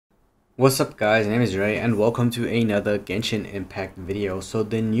What's up guys, my name is Ray and welcome to another Genshin Impact video. So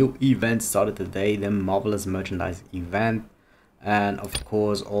the new event started today, the Marvelous Merchandise event, and of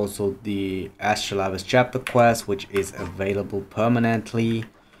course also the Astrolabus chapter quest, which is available permanently.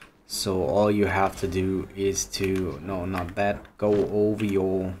 So all you have to do is to, no, not that, go over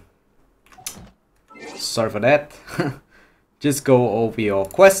your, sorry for that, just go over your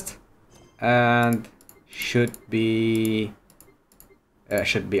quest and should be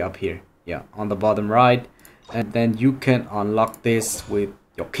up here, yeah, on the bottom right, and then you can unlock this with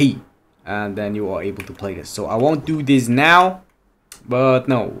your key and then you are able to play this. So I won't do this now, but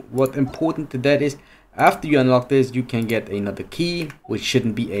no, what important to that is after you unlock this you can get another key, which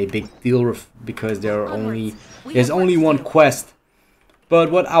shouldn't be a big deal because there's only one quest. But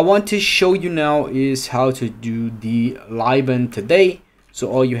what I want to show you now is how to do the Liban today.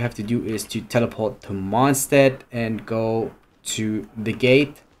 So all you have to do is to teleport to Mondstadt and go to the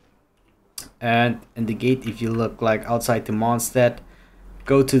gate, and in the gate, if you look like outside the Mondstadt,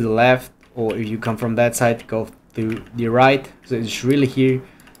 go to the left, or if you come from that side, go to the right. So it's really here.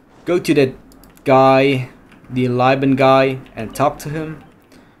 Go to that guy, the Liban guy, and talk to him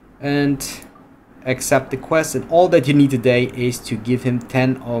and accept the quest. And all that you need today is to give him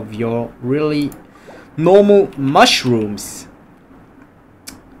 10 of your really normal mushrooms.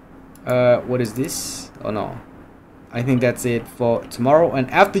 What is this? Oh no, I think that's it for tomorrow. And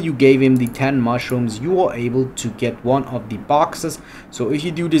after you gave him the 10 mushrooms, you are able to get one of the boxes. So if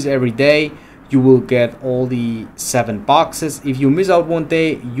you do this every day, you will get all the 7 boxes. If you miss out one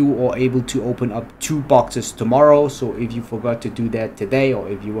day, you are able to open up 2 boxes tomorrow. So if you forgot to do that today, or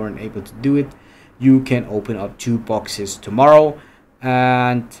if you weren't able to do it, you can open up 2 boxes tomorrow.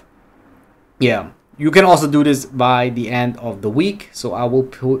 And yeah, you can also do this by the end of the week. So I will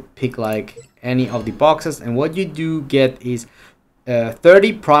pick like any of the boxes, and what you do get is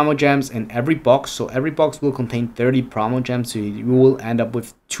 30 Primogems in every box. So every box will contain 30 Primogems, so you will end up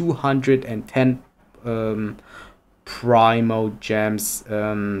with 210 Primogems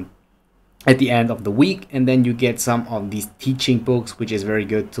at the end of the week. And then you get some of these teaching books, which is very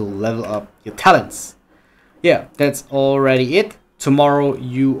good to level up your talents. Yeah, that's already it. Tomorrow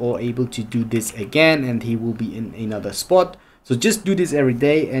you are able to do this again, and he will be in another spot. So just do this every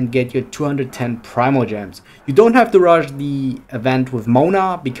day and get your 210 Primogems. You don't have to rush the event with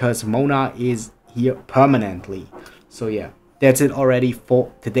Mona, because Mona is here permanently. So yeah, that's it already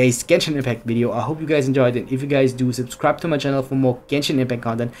for today's Genshin Impact video. I hope you guys enjoyed it. If you guys do, subscribe to my channel for more Genshin Impact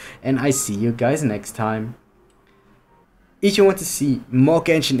content, and I see you guys next time. If you want to see more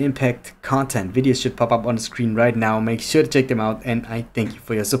Genshin Impact content, videos should pop up on the screen right now. Make sure to check them out, and I thank you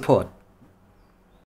for your support.